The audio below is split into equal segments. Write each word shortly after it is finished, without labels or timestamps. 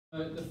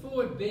So the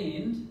forward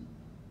bend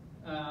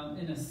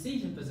in a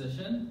seated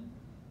position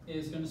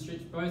is going to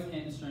stretch both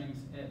hamstrings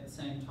at the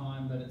same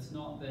time, but it's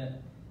not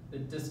the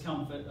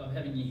discomfort of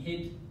having your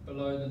head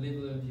below the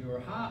level of your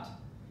heart.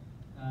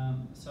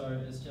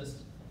 So it's just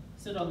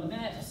sit on the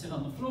mat, sit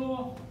on the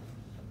floor,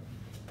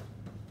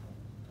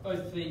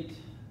 both feet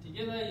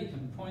together. You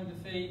can point the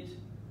feet,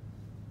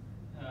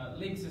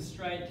 legs are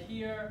straight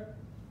here.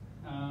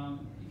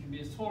 You can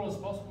be as tall as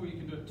possible. You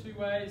can do it two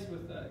ways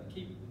with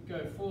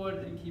go forward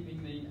and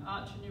keeping the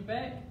arch in your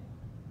back,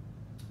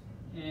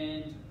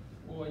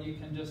 or you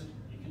can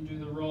do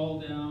the roll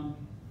down,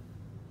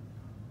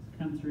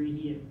 come through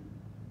here.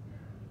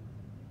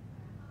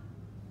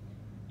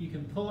 You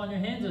can pull on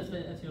your hands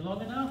if you're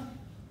long enough,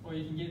 or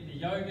you can get the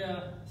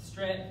yoga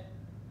strap,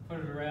 put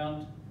it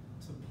around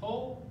to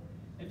pull.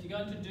 If you're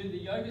going to do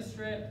the yoga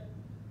strap,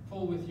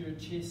 pull with your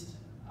chest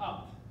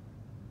up.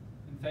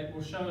 In fact,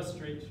 we'll show a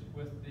stretch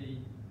with the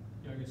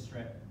yoga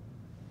strap.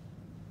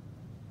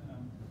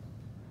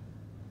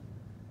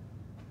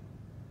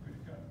 Where'd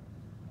it go?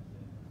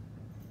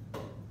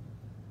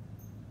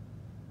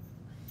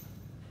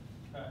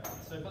 Okay,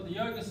 so put the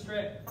yoga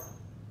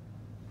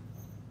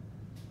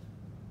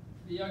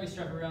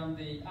strap around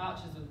the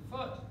arches of the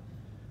foot.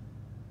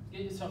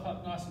 Get yourself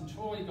up nice and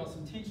tall. You've got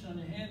some tension on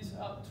your hands,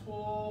 up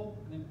tall,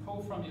 and then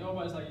pull from your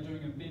elbows like you're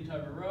doing a bent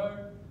over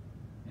row.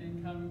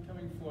 And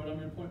coming forward, I'm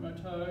going to point my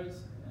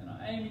toes, and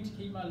I'm aiming to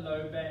keep my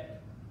low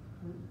back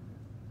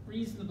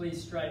reasonably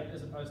straight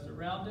as opposed to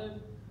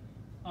rounded.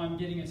 I'm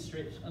getting a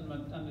stretch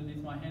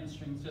underneath my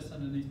hamstrings, just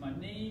underneath my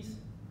knees,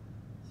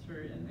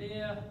 through and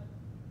there.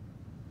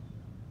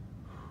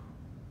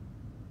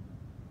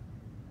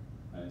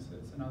 So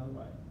it's another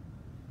way.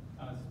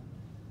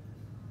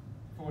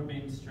 Forward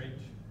bend stretch.